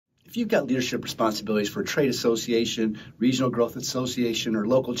If you've got leadership responsibilities for a trade association, regional growth association, or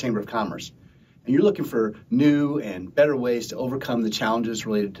local chamber of commerce, and you're looking for new and better ways to overcome the challenges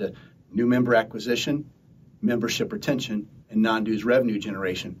related to new member acquisition, membership retention, and non-dues revenue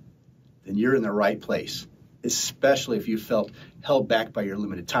generation, then you're in the right place, especially if you felt held back by your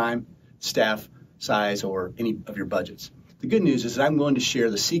limited time, staff size, or any of your budgets. The good news is that I'm willing to share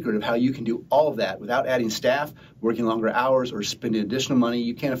the secret of how you can do all of that without adding staff, working longer hours, or spending additional money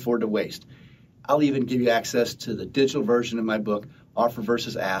you can't afford to waste. I'll even give you access to the digital version of my book, Offer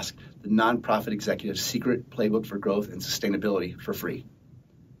versus Ask, the Nonprofit Executive's Secret Playbook for Growth and Sustainability, for free.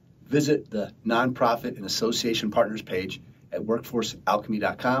 Visit the Nonprofit and Association Partners page at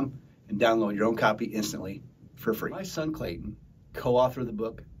workforcealchemy.com and download your own copy instantly for free. My son Clayton, co-author of the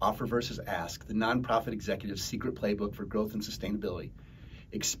book, Offer versus Ask, the Nonprofit Executive's Secret Playbook for Growth and Sustainability,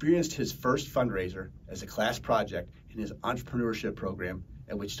 experienced his first fundraiser as a class project in his entrepreneurship program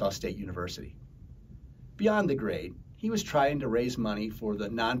at Wichita State University. Beyond the grade, he was trying to raise money for the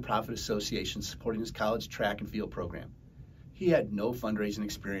nonprofit association supporting his college track and field program. He had no fundraising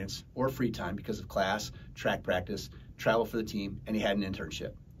experience or free time because of class, track practice, travel for the team, and he had an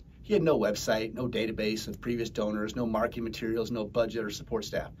internship. He had no website, no database of previous donors, no marketing materials, no budget or support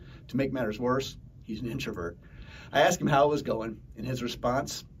staff. To make matters worse, he's an introvert. I asked him how it was going, and his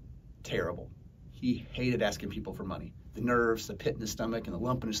response, terrible. He hated asking people for money. The nerves, the pit in his stomach, and the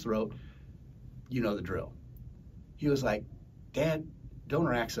lump in his throat, you know the drill. He was like, Dad,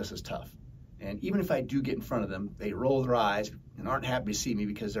 donor access is tough. And even if I do get in front of them, they roll their eyes and aren't happy to see me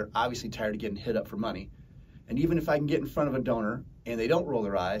because they're obviously tired of getting hit up for money. And even if I can get in front of a donor and they don't roll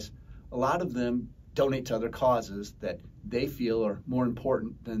their eyes, a lot of them donate to other causes that they feel are more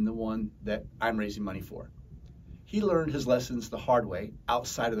important than the one that I'm raising money for. He learned his lessons the hard way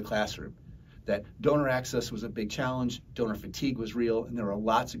outside of the classroom, that donor access was a big challenge, donor fatigue was real, and there were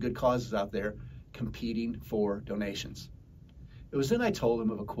lots of good causes out there competing for donations. It was then I told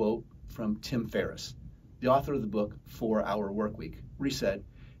him of a quote from Tim Ferriss, the author of the book 4 Hour Workweek, where he said,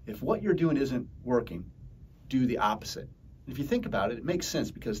 if what you're doing isn't working, do the opposite. And if you think about it, it makes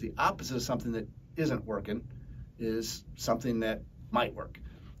sense because the opposite of something that isn't working is something that might work.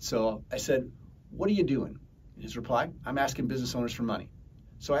 So I said, what are you doing? His reply, I'm asking business owners for money.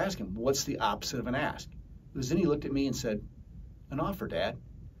 So I asked him, what's the opposite of an ask? It was then he looked at me and said, an offer, Dad.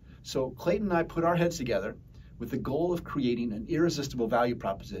 So Clayton and I put our heads together with the goal of creating an irresistible value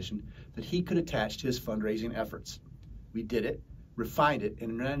proposition that he could attach to his fundraising efforts. We did it, refined it,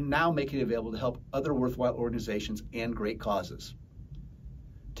 and are now making it available to help other worthwhile organizations and great causes.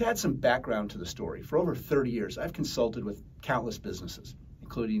 To add some background to the story, for over 30 years, I've consulted with countless businesses,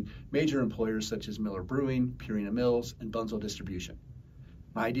 including major employers such as Miller Brewing, Purina Mills, and Bunzl Distribution.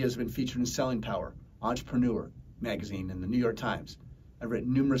 My ideas have been featured in Selling Power, Entrepreneur magazine, and the New York Times. I've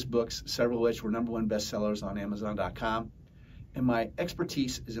written numerous books, several of which were #1 bestsellers on Amazon.com, and my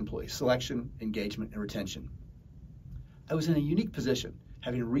expertise is employee selection, engagement, and retention. I was in a unique position,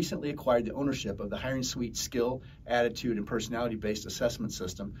 having recently acquired the ownership of the Hiring Suite skill, attitude, and personality-based assessment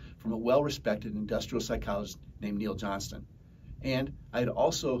system from a well-respected industrial psychologist named Neil Johnston. And I had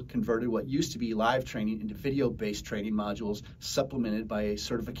also converted what used to be live training into video-based training modules supplemented by a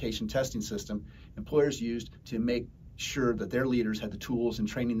certification testing system employers used to make sure that their leaders had the tools and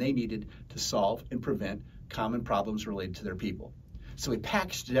training they needed to solve and prevent common problems related to their people. So we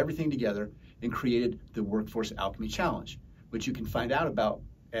packaged everything together and created the Workforce Alchemy Challenge, which you can find out about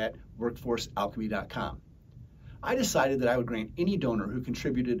at workforcealchemy.com. I decided that I would grant any donor who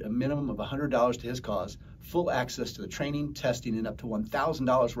contributed a minimum of $100 to his cause full access to the training, testing, and up to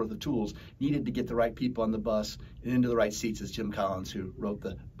 $1,000 worth of tools needed to get the right people on the bus and into the right seats, as Jim Collins, who wrote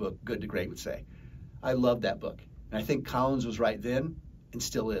the book Good to Great, would say. I loved that book, and I think Collins was right then and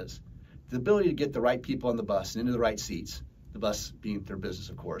still is. The ability to get the right people on the bus and into the right seats, the bus being their business,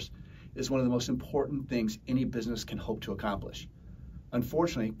 of course, is one of the most important things any business can hope to accomplish.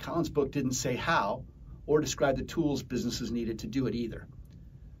 Unfortunately, Collins' book didn't say how or describe the tools businesses needed to do it either.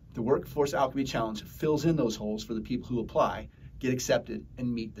 The Workforce Alchemy Challenge fills in those holes for the people who apply, get accepted,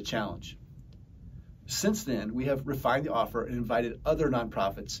 and meet the challenge. Since then, we have refined the offer and invited other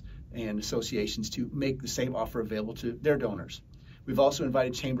nonprofits and associations to make the same offer available to their donors. We've also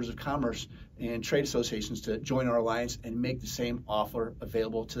invited chambers of commerce and trade associations to join our alliance and make the same offer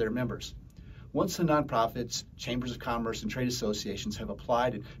available to their members. Once the nonprofits, chambers of commerce, and trade associations have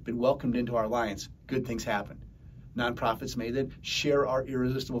applied and been welcomed into our alliance, good things happen. Nonprofits may then share our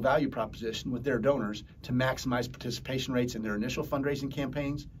irresistible value proposition with their donors to maximize participation rates in their initial fundraising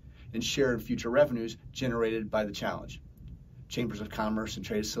campaigns and share in future revenues generated by the challenge. Chambers of commerce and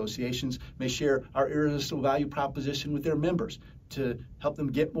trade associations may share our irresistible value proposition with their members, to help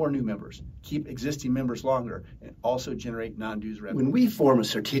them get more new members, keep existing members longer, and also generate non-dues revenue. When we form a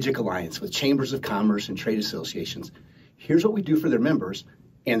strategic alliance with chambers of commerce and trade associations, here's what we do for their members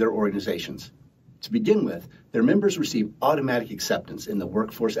and their organizations. To begin with, their members receive automatic acceptance in the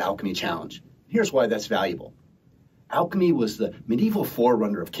Workforce Alchemy Challenge. Here's why that's valuable. Alchemy was the medieval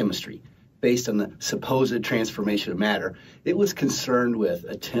forerunner of chemistry. Based on the supposed transformation of matter, it was concerned with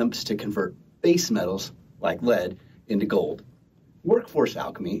attempts to convert base metals, like lead, into gold. Workforce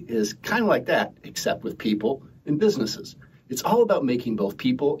alchemy is kind of like that, except with people and businesses. It's all about making both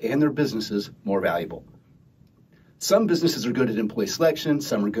people and their businesses more valuable. Some businesses are good at employee selection,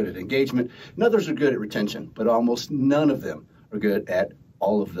 some are good at engagement, and others are good at retention, but almost none of them are good at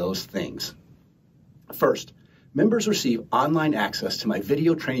all of those things. First, members receive online access to my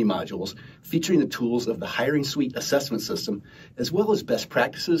video training modules featuring the tools of the Hiring Suite assessment system, as well as best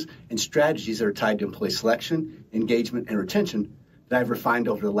practices and strategies that are tied to employee selection, engagement, and retention that I've refined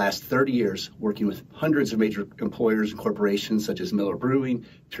over the last 30 years working with hundreds of major employers and corporations such as Miller Brewing,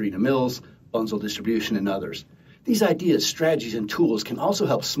 Tarina Mills, Bunzl Distribution, and others. These ideas, strategies, and tools can also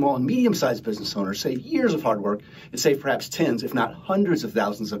help small and medium-sized business owners save years of hard work and save perhaps tens, if not hundreds of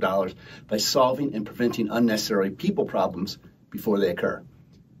thousands of dollars by solving and preventing unnecessary people problems before they occur.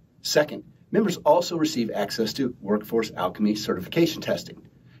 Second, members also receive access to Workforce Alchemy certification testing.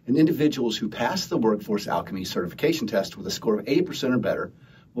 And individuals who pass the Workforce Alchemy certification test with a score of 80% or better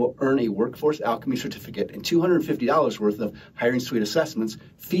will earn a Workforce Alchemy certificate and $250 worth of Hiring Suite assessments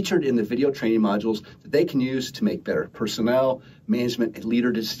featured in the video training modules that they can use to make better personnel, management, and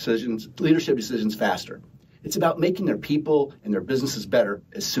leadership decisions faster. It's about making their people and their businesses better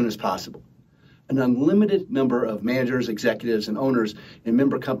as soon as possible. An unlimited number of managers, executives, and owners in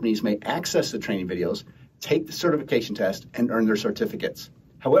member companies may access the training videos, take the certification test, and earn their certificates.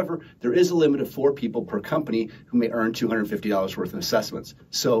 However, there is a limit of 4 people per company who may earn $250 worth of assessments.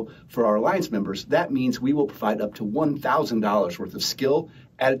 So for our Alliance members, that means we will provide up to $1,000 worth of skill,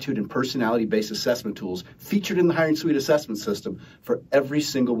 attitude, and personality-based assessment tools featured in the Hiring Suite assessment system for every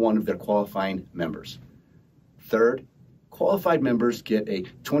single one of their qualifying members. Third, qualified members get a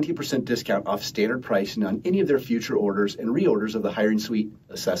 20% discount off standard pricing on any of their future orders and reorders of the Hiring Suite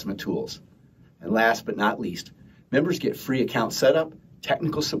assessment tools. And last but not least, members get free account setup,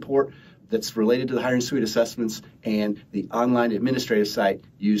 technical support that's related to the Hiring Suite assessments, and the online administrative site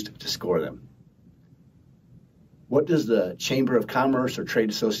used to score them. What does the Chamber of Commerce or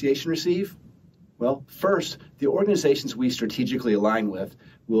Trade Association receive? Well, first, the organizations we strategically align with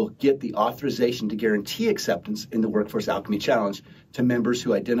will get the authorization to guarantee acceptance in the Workforce Alchemy Challenge to members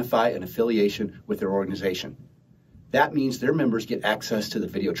who identify an affiliation with their organization. That means their members get access to the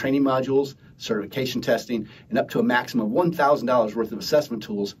video training modules, certification testing, and up to a maximum of $1,000 worth of assessment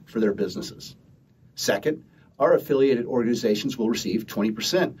tools for their businesses. Second, our affiliated organizations will receive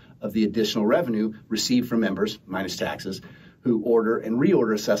 20% of the additional revenue received from members, minus taxes, who order and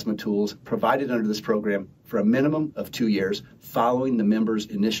reorder assessment tools provided under this program for a minimum of 2 years following the member's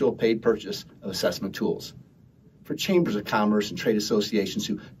initial paid purchase of assessment tools. For chambers of commerce and trade associations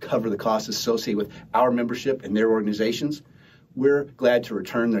who cover the costs associated with our membership and their organizations, we're glad to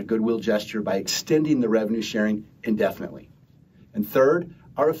return their goodwill gesture by extending the revenue sharing indefinitely. And third,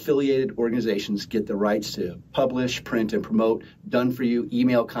 our affiliated organizations get the rights to publish, print, and promote done-for-you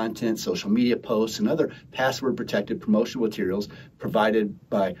email content, social media posts, and other password-protected promotional materials provided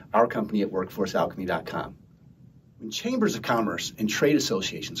by our company at workforcealchemy.com. When chambers of commerce and trade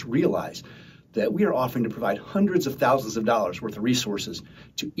associations realize that we are offering to provide hundreds of thousands of dollars worth of resources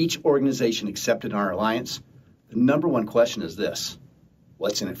to each organization accepted in our alliance, the number one question is this: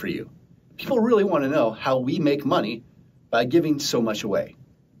 what's in it for you? People really want to know how we make money by giving so much away.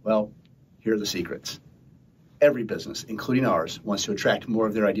 Well, here are the secrets. Every business, including ours, wants to attract more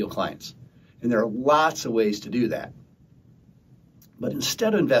of their ideal clients. And there are lots of ways to do that. But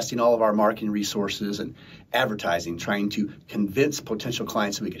instead of investing all of our marketing resources and advertising trying to convince potential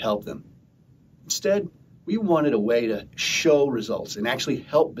clients that we could help them, instead, we wanted a way to show results and actually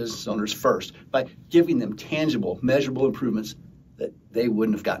help business owners first by giving them tangible, measurable improvements that they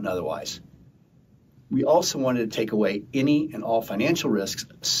wouldn't have gotten otherwise. We also wanted to take away any and all financial risks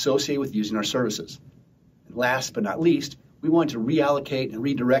associated with using our services. And last but not least, we wanted to reallocate and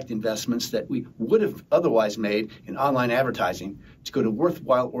redirect investments that we would have otherwise made in online advertising to go to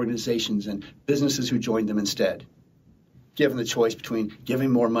worthwhile organizations and businesses who joined them instead. Given the choice between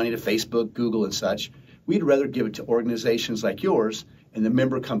giving more money to Facebook, Google, and such, we'd rather give it to organizations like yours and the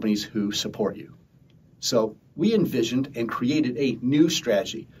member companies who support you. So we envisioned and created a new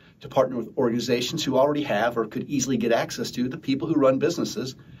strategy to partner with organizations who already have or could easily get access to the people who run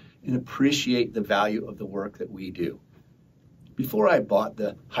businesses and appreciate the value of the work that we do. Before I bought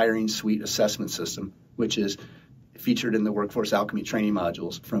the Hiring Suite assessment system, which is featured in the Workforce Alchemy training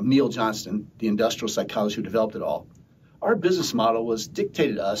modules from Neil Johnston, the industrial psychologist who developed it all, our business model was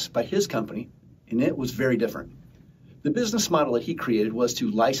dictated to us by his company, and it was very different. The business model that he created was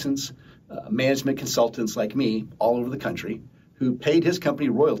to license management consultants like me all over the country who paid his company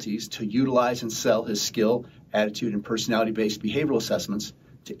royalties to utilize and sell his skill, attitude, and personality-based behavioral assessments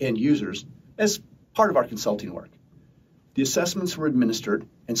to end users as part of our consulting work. The assessments were administered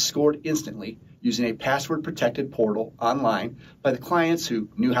and scored instantly using a password-protected portal online by the clients who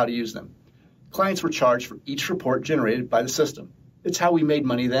knew how to use them. Clients were charged for each report generated by the system. It's how we made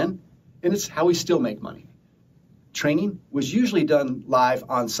money then, and it's how we still make money. Training was usually done live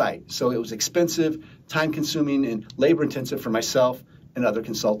on site, so it was expensive, time-consuming, and labor-intensive for myself and other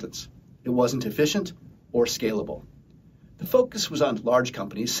consultants. It wasn't efficient or scalable. The focus was on large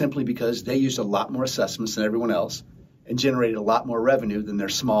companies simply because they used a lot more assessments than everyone else and generated a lot more revenue than their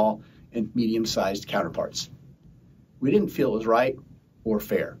small and medium-sized counterparts. We didn't feel it was right or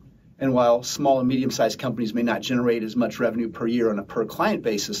fair. And while small and medium-sized companies may not generate as much revenue per year on a per-client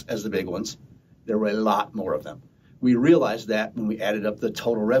basis as the big ones, there were a lot more of them. We realized that when we added up the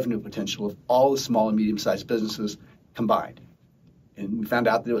total revenue potential of all the small and medium-sized businesses combined. And we found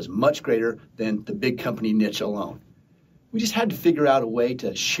out that it was much greater than the big company niche alone. We just had to figure out a way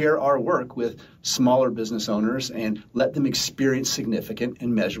to share our work with smaller business owners and let them experience significant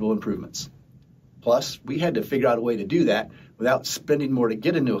and measurable improvements. Plus, we had to figure out a way to do that without spending more to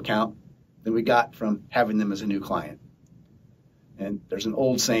get a new account than we got from having them as a new client. And there's an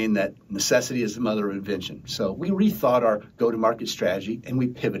old saying that necessity is the mother of invention. So we rethought our go-to-market strategy and we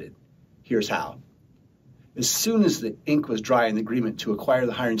pivoted. Here's how. As soon as the ink was dry in the agreement to acquire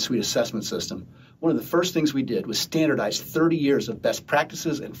the Hiring Suite assessment system, one of the first things we did was standardize 30 years of best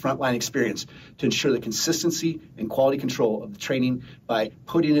practices and frontline experience to ensure the consistency and quality control of the training by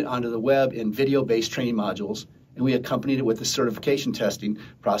putting it onto the web in video-based training modules, and we accompanied it with a certification testing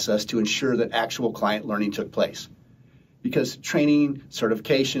process to ensure that actual client learning took place. Because training,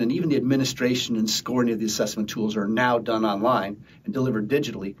 certification, and even the administration and scoring of the assessment tools are now done online and delivered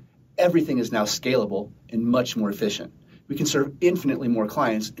digitally, everything is now scalable and much more efficient. We can serve infinitely more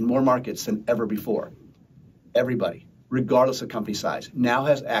clients in more markets than ever before. Everybody, regardless of company size, now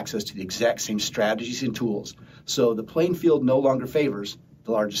has access to the exact same strategies and tools, so the playing field no longer favors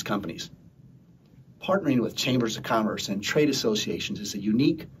the largest companies. Partnering with chambers of commerce and trade associations is a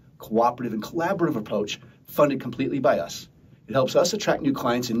unique, cooperative, and collaborative approach funded completely by us. It helps us attract new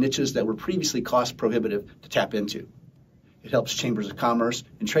clients in niches that were previously cost prohibitive to tap into. It helps chambers of commerce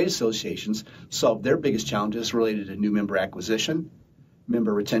and trade associations solve their biggest challenges related to new member acquisition,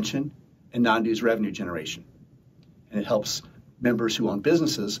 member retention, and non-dues revenue generation. And it helps members who own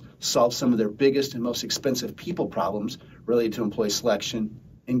businesses solve some of their biggest and most expensive people problems related to employee selection,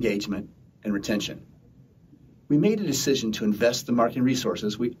 engagement, and retention. We made a decision to invest the marketing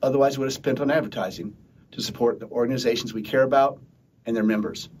resources we otherwise would have spent on advertising to support the organizations we care about and their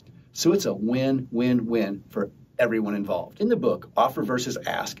members. So it's a win-win-win for everyone involved. In the book, Offer versus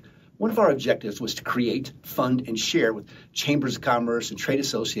Ask, one of our objectives was to create, fund, and share with chambers of commerce and trade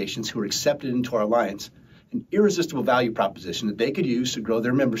associations who are accepted into our alliance an irresistible value proposition that they could use to grow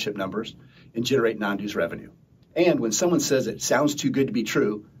their membership numbers and generate non-dues revenue. And when someone says it sounds too good to be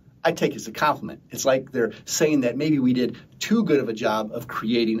true, I take it as a compliment. It's like they're saying that maybe we did too good of a job of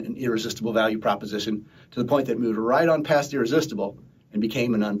creating an irresistible value proposition to the point that it moved right on past irresistible and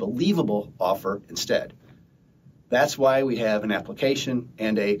became an unbelievable offer instead. That's why we have an application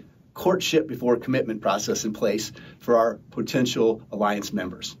and a courtship before commitment process in place for our potential alliance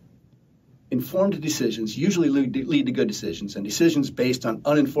members. Informed decisions usually lead to good decisions, and decisions based on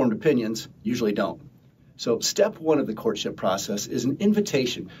uninformed opinions usually don't. So step one of the courtship process is an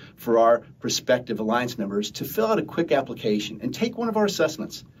invitation for our prospective alliance members to fill out a quick application and take one of our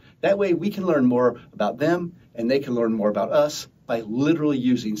assessments. That way we can learn more about them and they can learn more about us by literally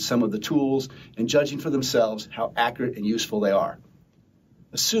using some of the tools and judging for themselves how accurate and useful they are.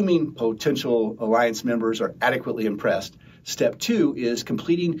 Assuming potential alliance members are adequately impressed, step two is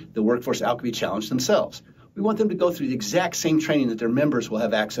completing the Workforce Alchemy Challenge themselves. We want them to go through the exact same training that their members will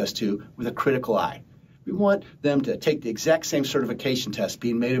have access to with a critical eye. We want them to take the exact same certification test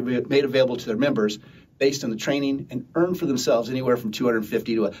being made available to their members based on the training and earn for themselves anywhere from $250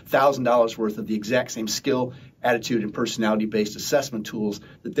 to $1,000 worth of the exact same skill, attitude, and personality-based assessment tools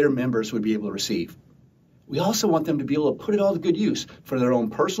that their members would be able to receive. We also want them to be able to put it all to good use for their own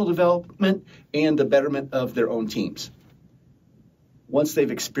personal development and the betterment of their own teams. Once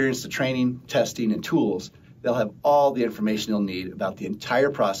they've experienced the training, testing, and tools, they'll have all the information they'll need about the entire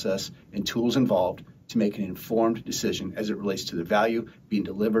process and tools involved to make an informed decision as it relates to the value being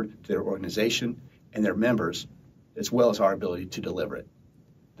delivered to their organization and their members, as well as our ability to deliver it.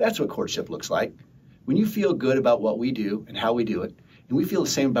 That's what courtship looks like. When you feel good about what we do and how we do it, and we feel the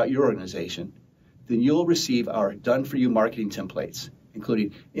same about your organization, then you'll receive our done-for-you marketing templates,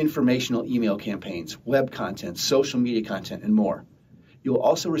 including informational email campaigns, web content, social media content, and more. You will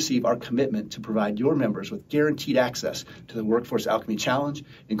also receive our commitment to provide your members with guaranteed access to the Workforce Alchemy Challenge,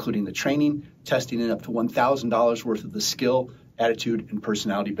 including the training, testing, and up to $1,000 worth of the skill, attitude, and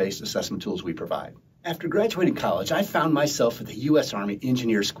personality-based assessment tools we provide. After graduating college, I found myself at the U.S. Army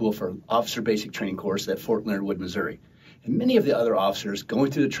Engineer School for Officer Basic Training course at Fort Leonard Wood, Missouri. And many of the other officers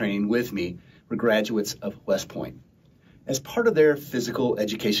going through the training with me were graduates of West Point. As part of their physical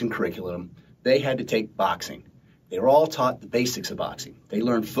education curriculum, they had to take boxing. They were all taught the basics of boxing. They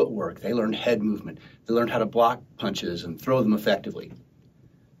learned footwork, they learned head movement, they learned how to block punches and throw them effectively.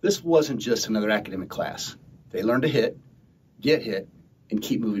 This wasn't just another academic class. They learned to hit, get hit, and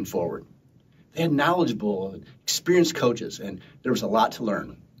keep moving forward. They had knowledgeable and experienced coaches, and there was a lot to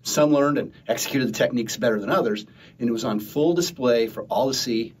learn. Some learned and executed the techniques better than others, and it was on full display for all to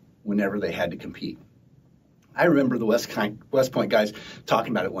see whenever they had to compete. I remember the West Point guys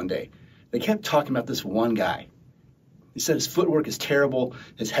talking about it one day. They kept talking about this one guy. He said his footwork is terrible,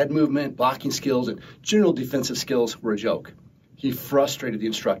 his head movement, blocking skills, and general defensive skills were a joke. He frustrated the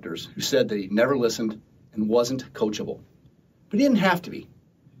instructors, who said that he never listened and wasn't coachable. But he didn't have to be.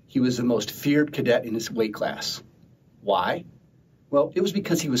 He was the most feared cadet in his weight class. Why? Well, it was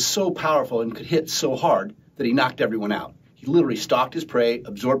because he was so powerful and could hit so hard that he knocked everyone out. He literally stalked his prey,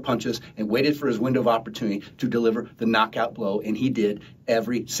 absorbed punches, and waited for his window of opportunity to deliver the knockout blow, and he did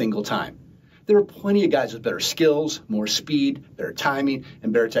every single time. There were plenty of guys with better skills, more speed, better timing,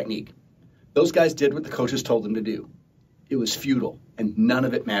 and better technique. Those guys did what the coaches told them to do. It was futile, and none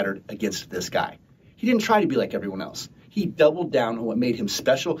of it mattered against this guy. He didn't try to be like everyone else. He doubled down on what made him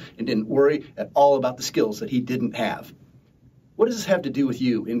special and didn't worry at all about the skills that he didn't have. What does this have to do with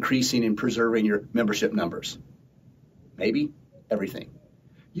you increasing and preserving your membership numbers? Maybe everything.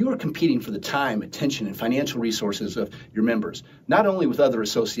 You are competing for the time, attention, and financial resources of your members, not only with other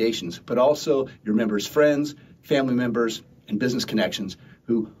associations, but also your members' friends, family members, and business connections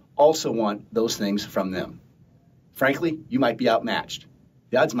who also want those things from them. Frankly, you might be outmatched.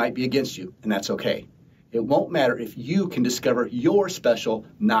 The odds might be against you, and that's okay. It won't matter if you can discover your special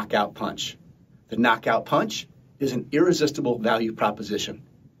knockout punch. The knockout punch is an irresistible value proposition.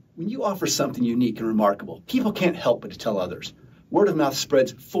 When you offer something unique and remarkable, people can't help but to tell others. Word of mouth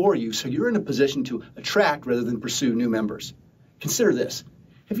spreads for you, so you're in a position to attract rather than pursue new members. Consider this.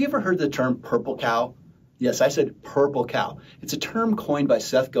 Have you ever heard the term purple cow? Yes, I said purple cow. It's a term coined by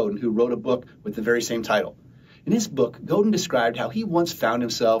Seth Godin, who wrote a book with the very same title. In his book, Godin described how he once found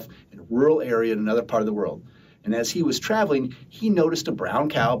himself in a rural area in another part of the world. And as he was traveling, he noticed a brown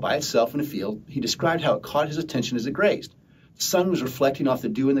cow by itself in a field. He described how it caught his attention as it grazed. The sun was reflecting off the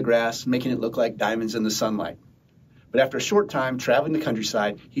dew in the grass, making it look like diamonds in the sunlight. But after a short time traveling the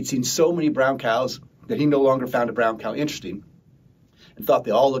countryside, he'd seen so many brown cows that he no longer found a brown cow interesting and thought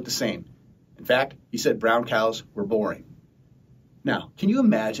they all looked the same. In fact, he said brown cows were boring. Now, can you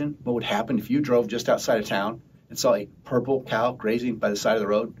imagine what would happen if you drove just outside of town and saw a purple cow grazing by the side of the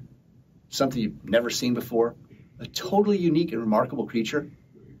road? Something you've never seen before? A totally unique and remarkable creature?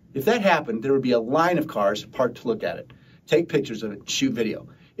 If that happened, there would be a line of cars parked to look at it, take pictures of it, shoot video.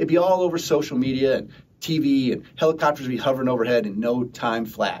 It'd be all over social media and TV, and helicopters would be hovering overhead in no time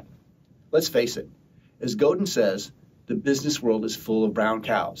flat. Let's face it, as Godin says, the business world is full of brown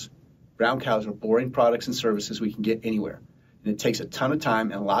cows. Brown cows are boring products and services we can get anywhere. And it takes a ton of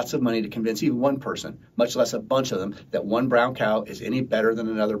time and lots of money to convince even one person, much less a bunch of them, that one brown cow is any better than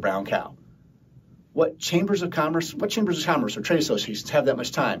another brown cow. What chambers of commerce or trade associations have that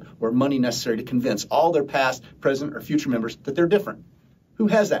much time or money necessary to convince all their past, present, or future members that they're different? Who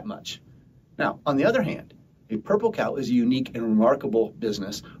has that much? Now, on the other hand, a purple cow is a unique and remarkable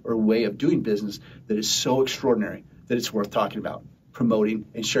business or way of doing business that is so extraordinary that it's worth talking about, promoting,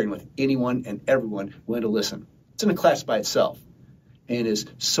 and sharing with anyone and everyone willing to listen. It's in a class by itself and is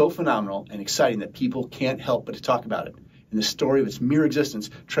so phenomenal and exciting that people can't help but to talk about it. And the story of its mere existence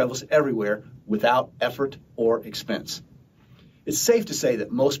travels everywhere without effort or expense. It's safe to say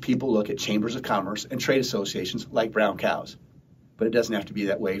that most people look at chambers of commerce and trade associations like brown cows, but it doesn't have to be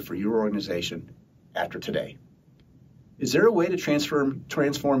that way for your organization after today. Is there a way to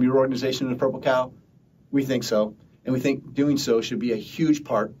transform your organization into a purple cow? We think so, and we think doing so should be a huge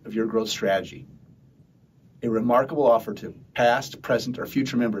part of your growth strategy. A remarkable offer to past, present, or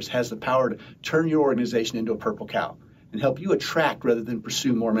future members has the power to turn your organization into a purple cow and help you attract rather than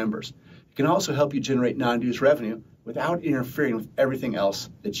pursue more members. It can also help you generate non-dues revenue without interfering with everything else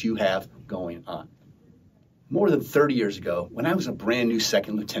that you have going on. More than 30 years ago, when I was a brand new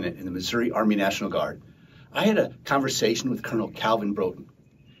second lieutenant in the Missouri Army National Guard, I had a conversation with Colonel Calvin Broughton.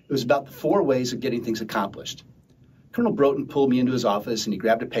 It was about the 4 ways of getting things accomplished. Colonel Broughton pulled me into his office and he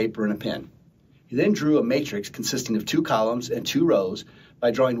grabbed a paper and a pen. He then drew a matrix consisting of 2 columns and 2 rows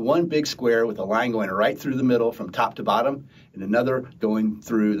by drawing one big square with a line going right through the middle from top to bottom and another going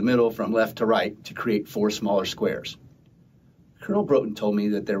through the middle from left to right to create 4 smaller squares. Colonel Broughton told me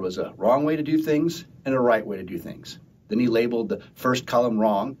that there was a wrong way to do things and a right way to do things. Then he labeled the first column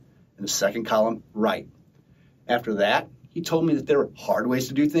wrong and the second column right. After that, he told me that there were hard ways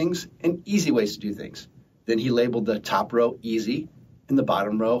to do things and easy ways to do things. Then he labeled the top row easy and the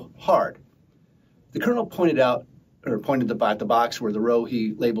bottom row hard. The colonel pointed at the box where the row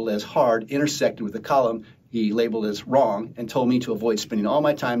he labeled as hard intersected with the column he labeled as wrong and told me to avoid spending all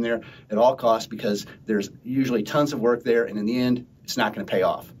my time there at all costs because there's usually tons of work there and in the end, it's not going to pay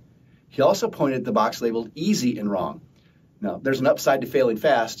off. He also pointed at the box labeled easy and wrong. Now, there's an upside to failing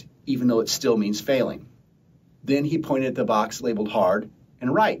fast, even though it still means failing. Then he pointed at the box labeled hard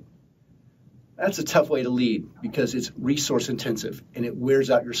and right. That's a tough way to lead because it's resource intensive and it wears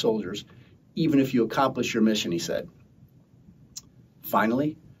out your soldiers, even if you accomplish your mission, he said.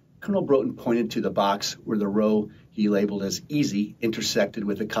 Finally, Colonel Broughton pointed to the box where the row he labeled as easy intersected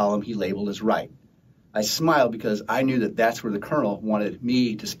with the column he labeled as right. I smiled because I knew that that's where the colonel wanted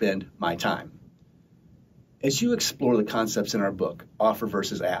me to spend my time. As you explore the concepts in our book, Offer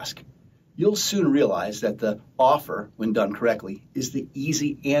versus Ask, you'll soon realize that the offer, when done correctly, is the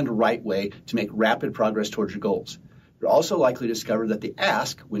easy and right way to make rapid progress towards your goals. You're also likely to discover that the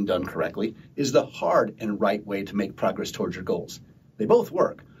ask, when done correctly, is the hard and right way to make progress towards your goals. They both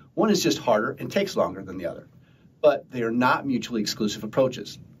work. One is just harder and takes longer than the other, but they are not mutually exclusive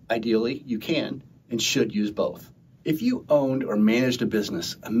approaches. Ideally, you can and should use both. If you owned or managed a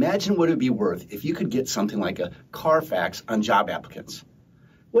business, imagine what it would be worth if you could get something like a Carfax on job applicants.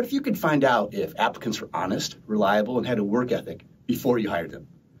 What if you could find out if applicants were honest, reliable, and had a work ethic before you hired them?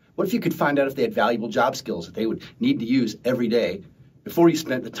 What if you could find out if they had valuable job skills that they would need to use every day before you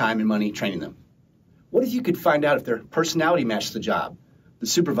spent the time and money training them? What if you could find out if their personality matched the job, the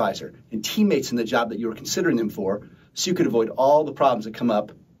supervisor, and teammates in the job that you were considering them for, so you could avoid all the problems that come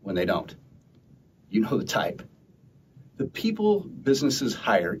up when they don't? You know the type. The people businesses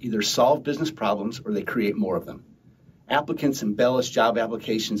hire either solve business problems or they create more of them. Applicants embellish job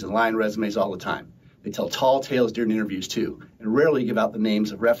applications and line resumes all the time. They tell tall tales during interviews too, and rarely give out the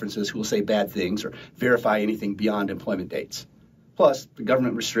names of references who will say bad things or verify anything beyond employment dates. Plus, the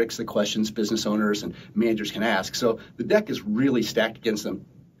government restricts the questions business owners and managers can ask, so the deck is really stacked against them,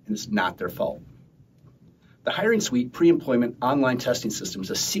 and it's not their fault. The Hiring Suite pre-employment online testing system is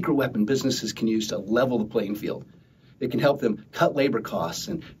a secret weapon businesses can use to level the playing field. It can help them cut labor costs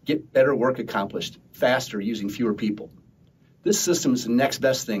and get better work accomplished faster using fewer people. This system is the next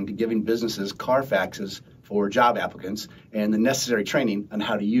best thing to giving businesses Carfaxes for job applicants and the necessary training on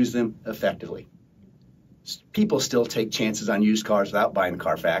how to use them effectively. People still take chances on used cars without buying a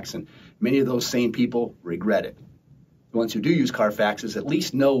Carfax, and many of those same people regret it. The ones who do use Carfaxes at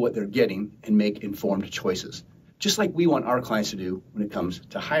least know what they're getting and make informed choices, just like we want our clients to do when it comes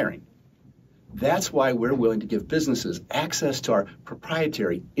to hiring. That's why we're willing to give businesses access to our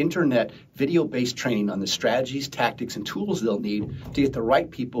proprietary internet video-based training on the strategies, tactics, and tools they'll need to get the right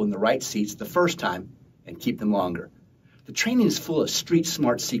people in the right seats the first time and keep them longer. The training is full of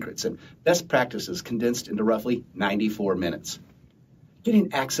street-smart secrets and best practices condensed into roughly 94 minutes.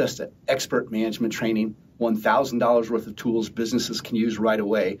 Getting access to expert management training, $1,000 worth of tools businesses can use right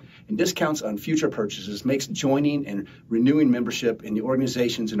away, and discounts on future purchases makes joining and renewing membership in the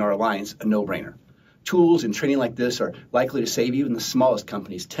organizations in our alliance a no-brainer. Tools and training like this are likely to save even the smallest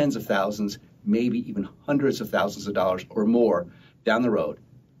companies tens of thousands, maybe even hundreds of thousands of dollars or more down the road,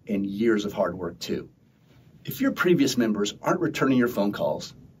 and years of hard work too. If your previous members aren't returning your phone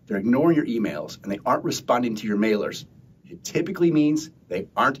calls, they're ignoring your emails, and they aren't responding to your mailers, it typically means they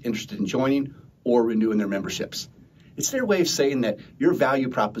aren't interested in joining or renewing their memberships. It's their way of saying that your value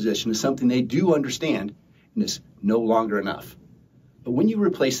proposition is something they do understand and is no longer enough. But when you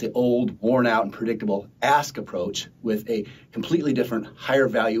replace the old, worn out, and predictable ask approach with a completely different, higher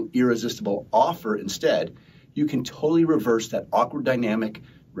value, irresistible offer instead, you can totally reverse that awkward dynamic,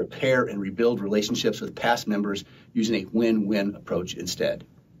 repair and rebuild relationships with past members using a win-win approach instead.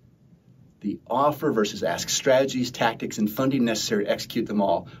 The offer versus ask strategies, tactics, and funding necessary to execute them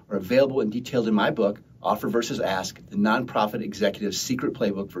all are available and detailed in my book, Offer versus Ask, the Nonprofit Executive's Secret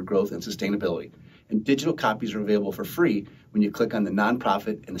Playbook for Growth and Sustainability. and digital copies are available for free when you click on the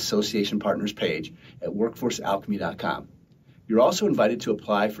Nonprofit and Association Partners page at workforcealchemy.com. You're also invited to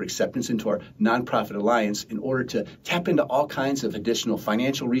apply for acceptance into our Nonprofit Alliance in order to tap into all kinds of additional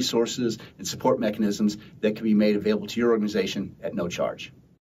financial resources and support mechanisms that can be made available to your organization at no charge.